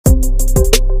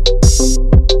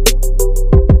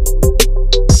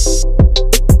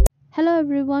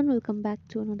welcome back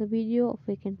to another video of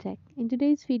Wake&Tech. In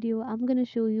today's video, I'm going to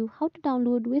show you how to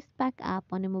download Westpac app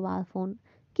on your mobile phone.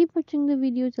 Keep watching the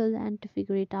video till the end to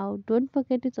figure it out. Don't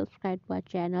forget to subscribe to our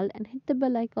channel and hit the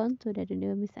bell icon so that you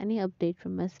never miss any update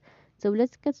from us. So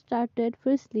let's get started.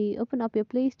 Firstly, open up your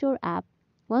Play Store app.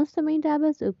 Once the main tab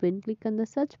is open, click on the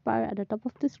search bar at the top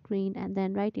of the screen and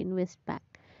then write in Westpac.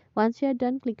 Once you are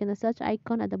done, click on the search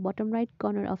icon at the bottom right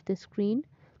corner of the screen.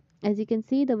 As you can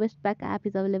see, the Westpac app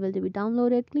is available to be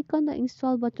downloaded. Click on the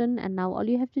install button and now all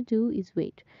you have to do is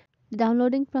wait. The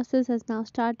downloading process has now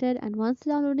started, and once the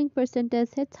downloading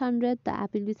percentage hits 100, the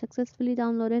app will be successfully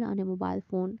downloaded on your mobile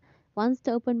phone. Once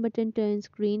the open button turns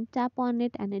green, tap on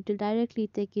it and it will directly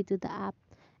take you to the app.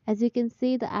 As you can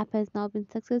see, the app has now been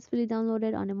successfully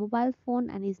downloaded on a mobile phone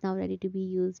and is now ready to be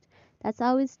used. That's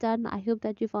how it's done. I hope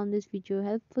that you found this video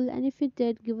helpful, and if you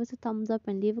did, give us a thumbs up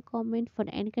and leave a comment for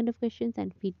any kind of questions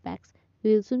and feedbacks.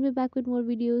 We will soon be back with more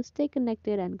videos. Stay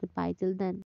connected and goodbye till then.